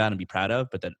family about and be proud of,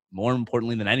 but that more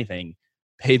importantly than anything,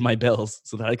 paid my bills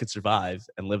so that I could survive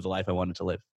and live the life I wanted to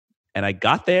live. And I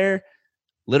got there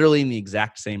literally in the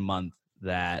exact same month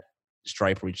that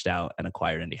Stripe reached out and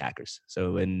acquired Indie Hackers.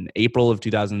 So in April of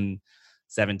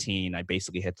 2017, I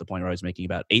basically hit the point where I was making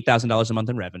about $8,000 a month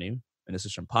in revenue. And this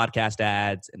is from podcast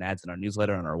ads and ads in our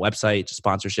newsletter, on our website, to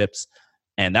sponsorships.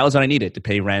 And that was what I needed to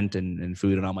pay rent and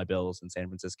food and all my bills in San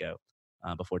Francisco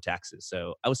before taxes.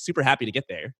 So I was super happy to get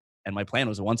there. And my plan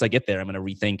was, once I get there, I'm going to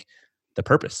rethink the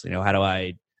purpose. How do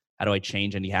I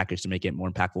change Indie Hackers to make it more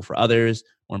impactful for others,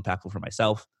 more impactful for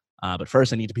myself? But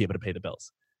first, I need to be able to pay the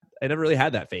bills. I never really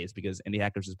had that phase because Indie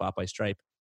Hackers was bought by Stripe.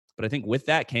 But I think with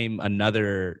that came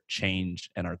another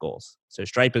change in our goals. So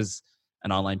Stripe is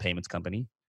an online payments company.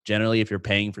 Generally, if you're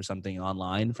paying for something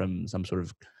online from some sort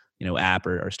of app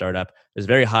or startup, there's a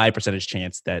very high percentage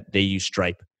chance that they use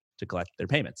Stripe to collect their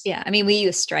payments. Yeah, I mean, we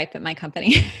use Stripe at my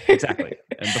company. Exactly.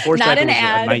 And before Not Stripe, it an was a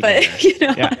ad, nightmare. but you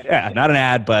know. Yeah, yeah, not an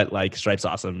ad, but like Stripe's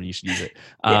awesome. You should use it.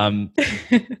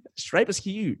 Yeah. Stripe is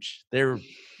huge.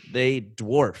 They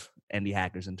dwarf Indie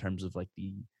Hackers in terms of like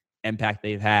the impact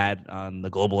they've had on the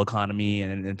global economy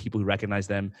and people who recognize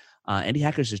them. Indie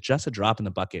Hackers is just a drop in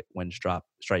the bucket when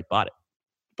Stripe bought it.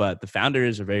 But the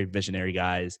founders are very visionary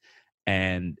guys.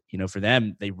 And, for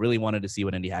them, they really wanted to see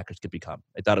what Indie Hackers could become.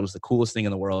 They thought it was the coolest thing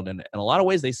in the world. And in a lot of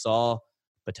ways, they saw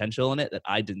potential in it that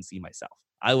I didn't see myself.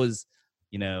 I was,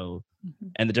 Mhm.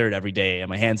 in the dirt every day on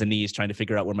my hands and knees trying to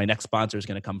figure out where my next sponsor is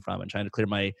going to come from and trying to clear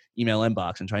my email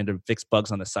inbox and trying to fix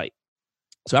bugs on the site.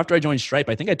 So after I joined Stripe,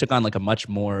 I think I took on like a much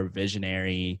more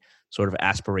visionary, sort of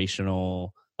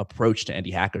aspirational approach to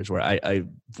Indie Hackers, where I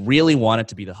really wanted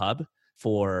to be the hub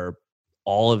for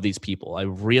all of these people. I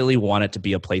really want it to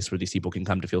be a place where these people can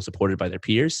come to feel supported by their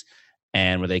peers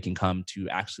and where they can come to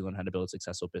actually learn how to build a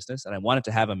successful business. And I want it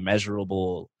to have a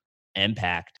measurable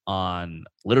impact on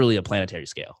literally a planetary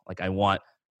scale. Like I want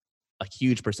a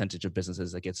huge percentage of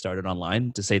businesses that get started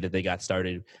online to say that they got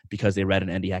started because they read an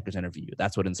Indie Hackers interview.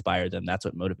 That's what inspired them. That's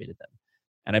what motivated them.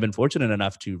 And I've been fortunate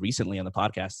enough to recently on the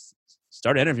podcast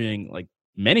start interviewing like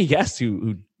many guests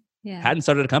who Yeah. hadn't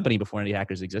started a company before Indie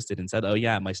Hackers existed and said, oh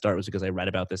yeah, my start was because I read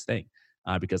about this thing,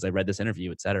 because I read this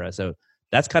interview, et cetera. So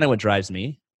that's kind of what drives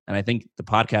me. And I think the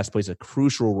podcast plays a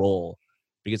crucial role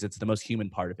because it's the most human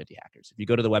part of Indie Hackers. If you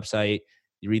go to the website,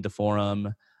 you read the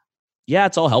forum, yeah,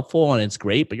 it's all helpful and it's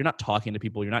great, but you're not talking to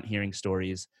people, you're not hearing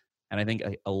stories. And I think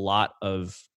a lot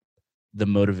of the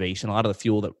motivation, a lot of the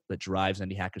fuel that drives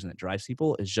Indie Hackers and that drives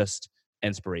people is just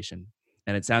inspiration.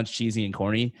 And it sounds cheesy and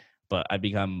corny, but I've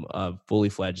become a fully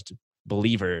fledged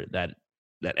believer that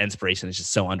inspiration is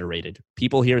just so underrated.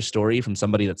 People hear a story from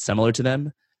somebody that's similar to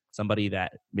them, somebody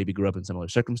that maybe grew up in similar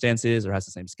circumstances or has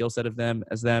the same skill set of them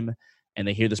as them, and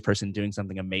they hear this person doing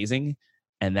something amazing,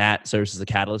 and that serves as a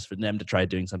catalyst for them to try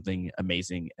doing something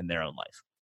amazing in their own life.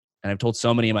 And I've told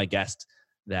so many of my guests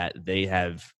that they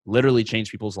have literally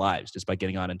changed people's lives just by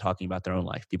getting on and talking about their own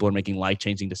life. People are making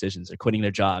life-changing decisions. They're quitting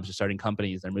their jobs, they're starting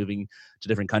companies, they're moving to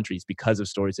different countries because of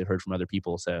stories they've heard from other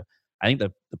people. So I think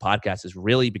the podcast has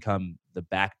really become the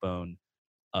backbone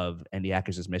of Indie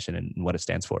Hackers' mission and what it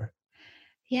stands for.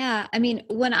 Yeah. I mean,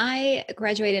 when I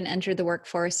graduated and entered the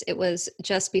workforce, it was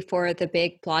just before the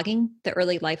big blogging, the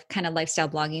early life kind of lifestyle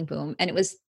blogging boom. And it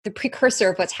was the precursor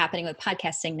of what's happening with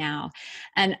podcasting now.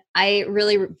 And I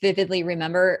really vividly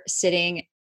remember sitting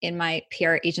in my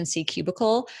PR agency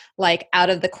cubicle, like out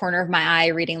of the corner of my eye,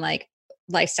 reading like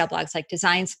lifestyle blogs like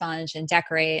Design Sponge and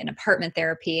Decorate and Apartment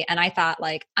Therapy. And I thought,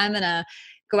 like, I'm going to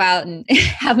go out and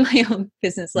have my own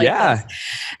business like this. Yeah.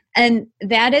 And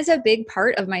that is a big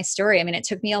part of my story. I mean, it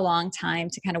took me a long time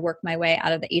to kind of work my way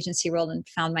out of the agency world and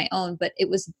found my own, but it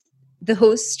was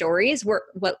those stories were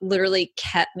what literally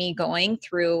kept me going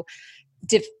through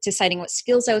deciding what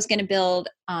skills I was going to build,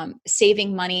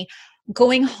 saving money,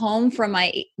 going home from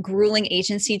my grueling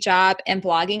agency job and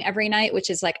blogging every night, which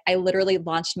is like, I literally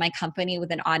launched my company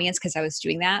with an audience because I was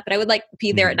doing that. But I would like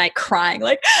be there at night crying,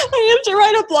 like, I have to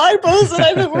write a blog post and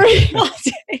I've been working all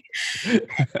day.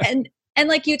 And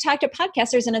like you talk to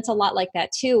podcasters, and it's a lot like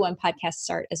that too, when podcasts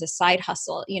start as a side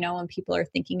hustle, you know, when people are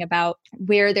thinking about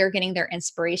where they're getting their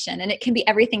inspiration. And it can be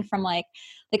everything from like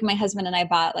my husband and I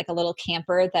bought like a little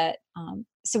camper that,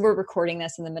 so we're recording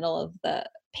this in the middle of the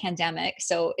pandemic,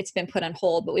 so it's been put on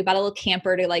hold, but we bought a little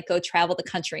camper to like go travel the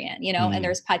country in, you know, and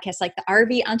there's podcasts like the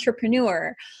RV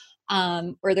Entrepreneur,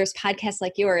 or there's podcasts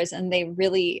like yours, and they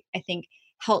really, I think,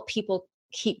 help people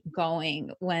keep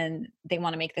going when they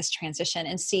want to make this transition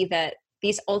and see that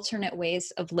these alternate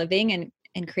ways of living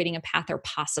and creating a path are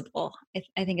possible.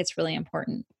 I think it's really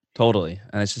important. Totally.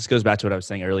 And it just goes back to what I was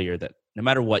saying earlier, that no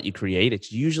matter what you create,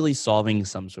 it's usually solving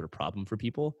some sort of problem for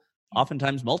people,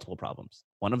 oftentimes multiple problems.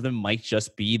 One of them might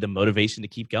just be the motivation to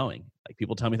keep going. Like,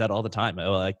 people tell me that all the time.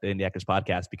 Oh, I like the Indie Hackers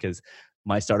podcast because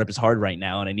my startup is hard right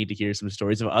now and I need to hear some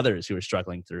stories of others who are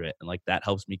struggling through it. And like, that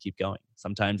helps me keep going.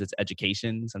 Sometimes it's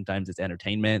education, sometimes it's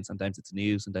entertainment, sometimes it's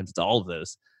news, sometimes it's all of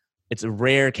those. It's a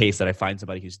rare case that I find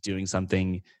somebody who's doing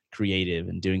something creative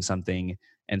and doing something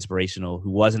inspirational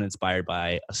who wasn't inspired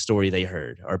by a story they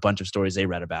heard or a bunch of stories they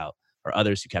read about or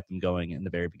others who kept them going in the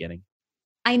very beginning.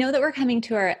 I know that we're coming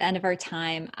to our end of our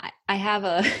time. I have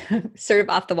a sort of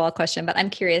off the wall question, but I'm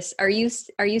curious. Are you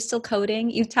still coding?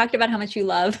 You talked about how much you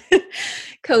love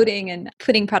coding and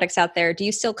putting products out there. Do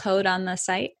you still code on the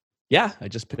site? Yeah, I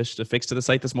just pitched a fix to the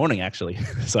site this morning, actually.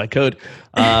 So I code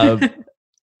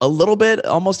a little bit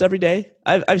almost every day.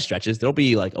 I've stretches. There'll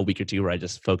be like a week or two where I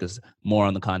just focus more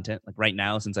on the content. Like right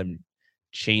now, since I'm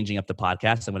changing up the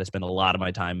podcast, I'm going to spend a lot of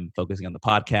my time focusing on the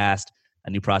podcast,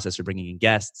 a new process for bringing in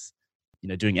guests. You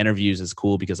know, doing interviews is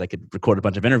cool because I could record a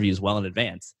bunch of interviews well in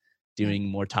advance. Doing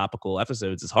more topical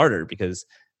episodes is harder because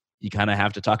you kind of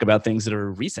have to talk about things that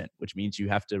are recent, which means you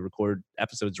have to record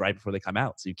episodes right before they come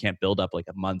out. So you can't build up like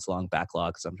a months long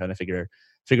backlog. So I'm trying to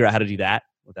figure out how to do that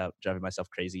without driving myself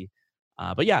crazy.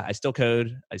 But yeah, I still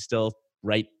code. I still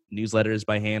write newsletters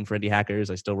by hand for Indie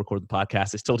Hackers. I still record the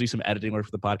podcast. I still do some editing work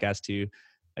for the podcast too.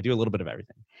 I do a little bit of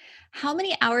everything. How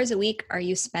many hours a week are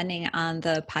you spending on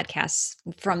the podcast,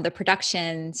 from the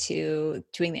production to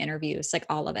doing the interviews, like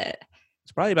all of it?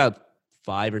 It's probably about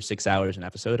 5 or 6 hours an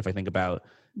episode. If I think about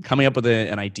coming up with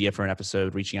an idea for an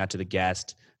episode, reaching out to the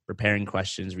guest, preparing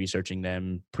questions, researching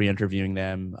them, pre-interviewing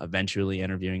them, eventually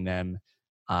interviewing them,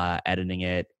 editing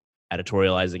it,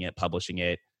 editorializing it, publishing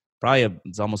it.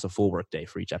 It's almost a full work day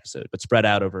for each episode, but spread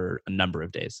out over a number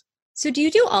of days. So do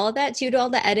you do all of that? Do you do all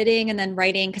the editing and then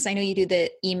writing? Because I know you do the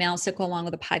emails that go along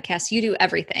with the podcast. You do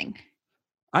everything.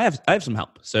 I have some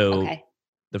help. So Okay.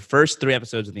 The first 3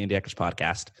 episodes of the Indie Hackers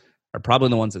podcast are probably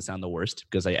the ones that sound the worst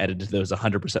because I edited those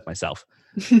 100% myself.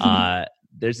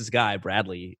 There's this guy,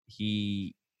 Bradley.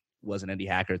 He was an indie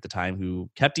hacker at the time who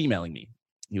kept emailing me.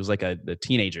 He was like a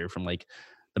teenager from like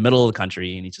the middle of the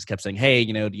country. And he just kept saying, hey,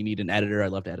 you know, do you need an editor?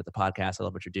 I'd love to edit the podcast. I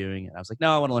love what you're doing. And I was like,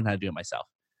 no, I want to learn how to do it myself.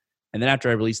 And then after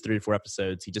I released 3 or 4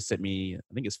 episodes, he just sent me,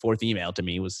 I think his 4th email to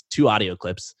me was 2 audio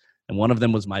clips. And one of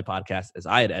them was my podcast as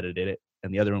I had edited it.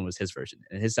 And the other one was his version.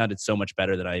 And his sounded so much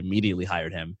better that I immediately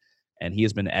hired him. And he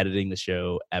has been editing the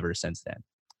show ever since then.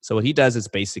 So what he does is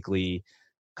basically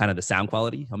kind of the sound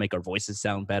quality. He'll make our voices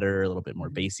sound better, a little bit more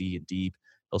bassy and deep.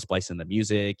 He'll splice in the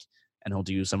music, and he'll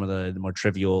do some of the more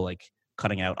trivial, like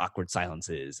cutting out awkward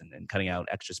silences and cutting out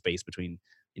extra space between,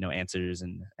 you know, answers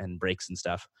and breaks and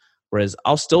stuff. Whereas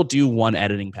I'll still do one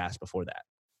editing pass before that.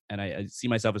 And I see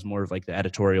myself as more of like the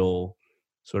editorial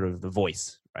sort of the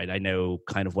voice, right? I know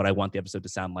kind of what I want the episode to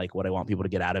sound like, what I want people to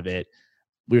get out of it.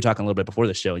 We were talking a little bit before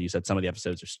the show, and you said some of the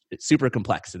episodes are super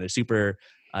complex and they're super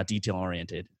detail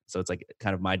oriented. So it's like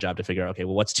kind of my job to figure out, okay,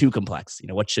 well, what's too complex? You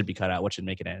know, what should be cut out? What should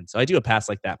make it end? So I do a pass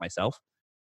like that myself.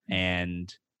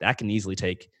 And that can easily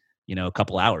take, you know, a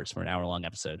couple hours for an hour-long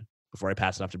episode before I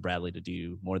pass it off to Bradley to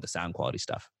do more of the sound quality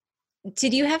stuff.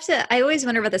 Did you have to, I always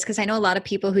wonder about this because I know a lot of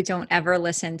people who don't ever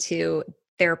listen to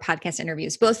their podcast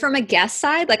interviews, both from a guest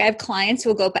side. Like I have clients who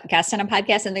will go guest on a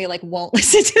podcast and they like won't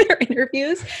listen to their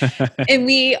interviews. And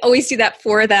we always do that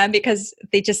for them because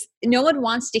no one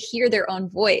wants to hear their own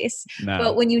voice. No.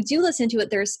 But when you do listen to it,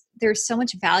 there's so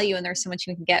much value and there's so much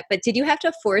you can get. But did you have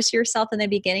to force yourself in the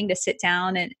beginning to sit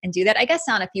down and do that? I guess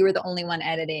not if you were the only one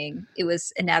editing. It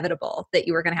was inevitable that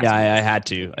you were going to have to. Yeah, I had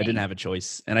to. I didn't have a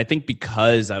choice. And I think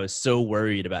because I was so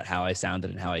worried about how I sounded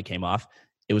and how I came off,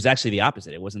 it was actually the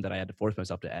opposite. It wasn't that I had to force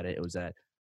myself to edit. It was that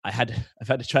I've had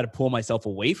to try to pull myself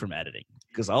away from editing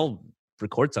because I'll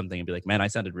record something and be like, man, I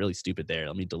sounded really stupid there.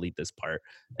 Let me delete this part,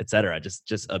 etc.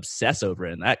 Just obsess over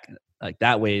it. And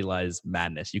that way lies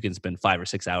madness. You can spend 5 or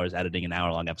 6 hours editing an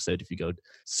hour-long episode if you go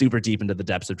super deep into the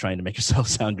depths of trying to make yourself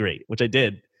sound great, which I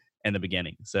did in the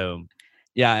beginning. So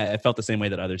yeah, I felt the same way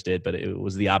that others did, but it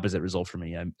was the opposite result for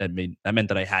me. That meant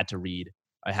that I had to read.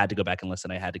 I had to go back and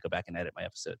listen. I had to go back and edit my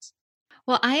episodes.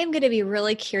 Well, I am going to be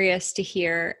really curious to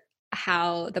hear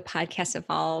how the podcast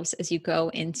evolves as you go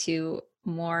into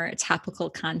more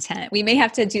topical content. We may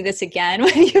have to do this again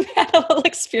when you've had a little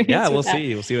experience. Yeah, we'll that.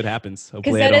 see. We'll see what happens.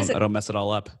 Hopefully I don't mess it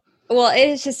all up. Well, it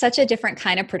is just such a different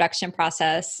kind of production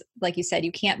process. Like you said,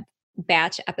 you can't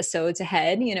batch episodes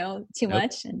ahead, too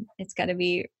much, and it's got to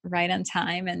be right on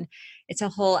time. And it's a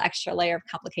whole extra layer of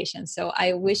complication. So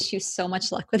I wish you so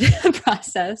much luck with the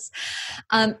process.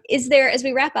 Is there, as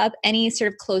we wrap up, any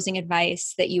sort of closing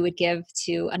advice that you would give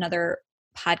to another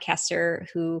podcaster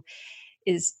who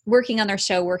is working on their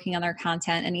show, working on their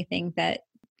content, anything that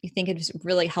you think has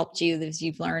really helped you that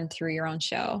you've learned through your own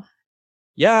show?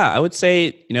 Yeah, I would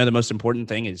say, the most important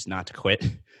thing is not to quit.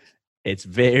 It's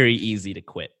very easy to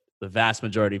quit. The vast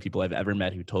majority of people I've ever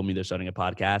met who told me they're starting a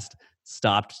podcast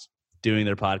stopped doing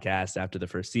their podcast after the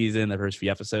first season, the first few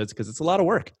episodes, because it's a lot of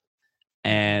work.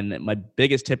 And my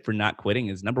biggest tip for not quitting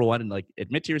is, number one,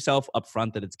 admit to yourself up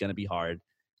front that it's going to be hard.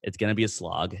 It's going to be a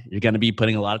slog. You're going to be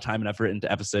putting a lot of time and effort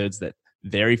into episodes that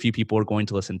very few people are going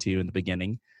to listen to in the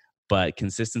beginning, but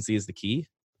consistency is the key.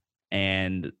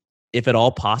 And if at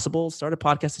all possible, start a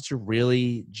podcast that you're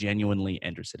really genuinely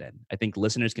interested in. I think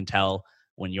listeners can tell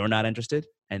when you're not interested,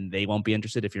 and they won't be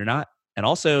interested if you're not. And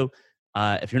also,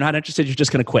 if you're not interested, you're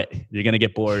just going to quit. You're going to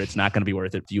get bored. It's not going to be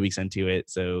worth it a few weeks into it.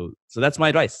 So that's my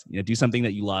advice. Do something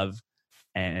that you love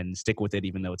and stick with it,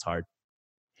 even though it's hard.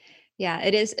 Yeah,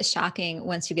 it is shocking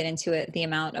once you get into it, the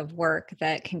amount of work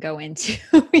that can go into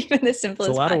even the simplest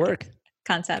It's a lot of work.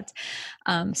 Concept.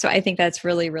 So I think that's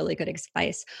really, really good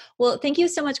advice. Well, thank you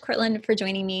so much, Courtland, for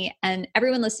joining me. And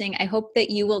everyone listening, I hope that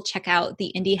you will check out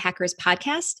the Indie Hackers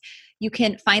podcast. You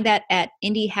can find that at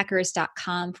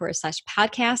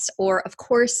indiehackers.com/podcast, or of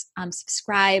course,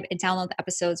 subscribe and download the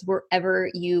episodes wherever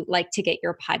you like to get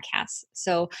your podcasts.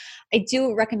 So I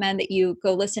do recommend that you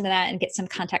go listen to that and get some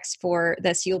context for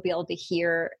this. You'll be able to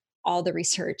hear all the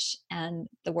research and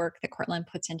the work that Courtland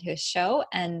puts into his show.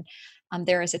 And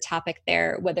there is a topic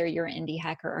there, whether you're an indie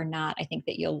hacker or not, I think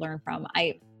that you'll learn from.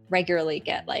 I regularly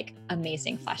get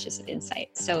amazing flashes of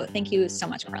insight. So thank you so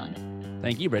much, Courtland.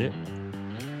 Thank you, Bridget.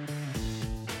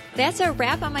 That's a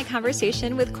wrap on my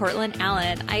conversation with Courtland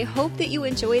Allen. I hope that you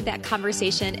enjoyed that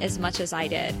conversation as much as I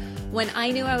did. When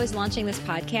I knew I was launching this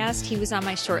podcast, he was on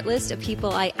my short list of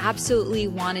people I absolutely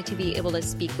wanted to be able to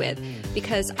speak with,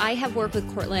 because I have worked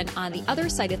with Courtland on the other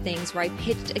side of things where I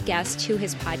pitched a guest to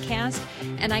his podcast,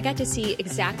 and I got to see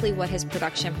exactly what his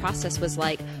production process was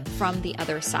like from the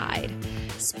other side.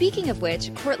 Speaking of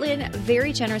which, Courtland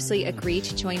very generously agreed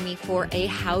to join me for a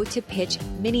How to Pitch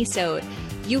mini-sode.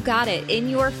 You got it. In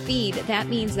your feed, that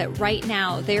means that right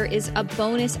now there is a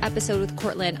bonus episode with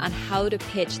Courtland on how to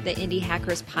pitch the Indie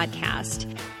Hackers podcast.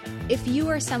 If you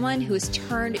are someone who's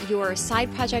turned your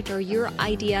side project or your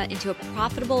idea into a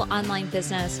profitable online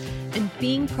business, and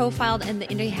being profiled in the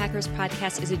Indie Hackers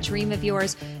podcast is a dream of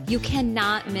yours, you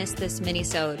cannot miss this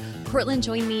mini-sode. Courtland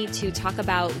joined me to talk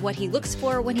about what he looks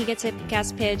for when he gets a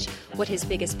guest pitch, what his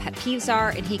biggest pet peeves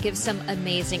are, and he gives some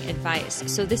amazing advice.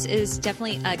 So this is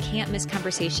definitely a can't miss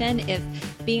conversation if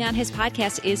being on his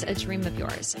podcast is a dream of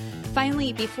yours.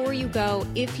 Finally, before you go,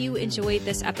 if you enjoyed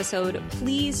this episode,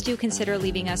 please do consider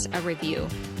leaving us a review.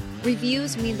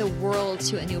 Reviews mean the world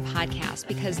to a new podcast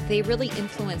because they really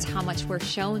influence how much we're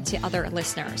shown to other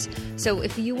listeners. So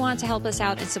if you want to help us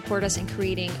out and support us in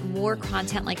creating more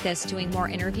content like this, doing more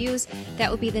interviews,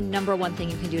 that would be the number one thing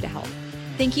you can do to help.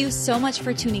 Thank you so much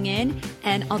for tuning in,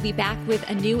 and I'll be back with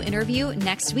a new interview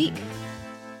next week.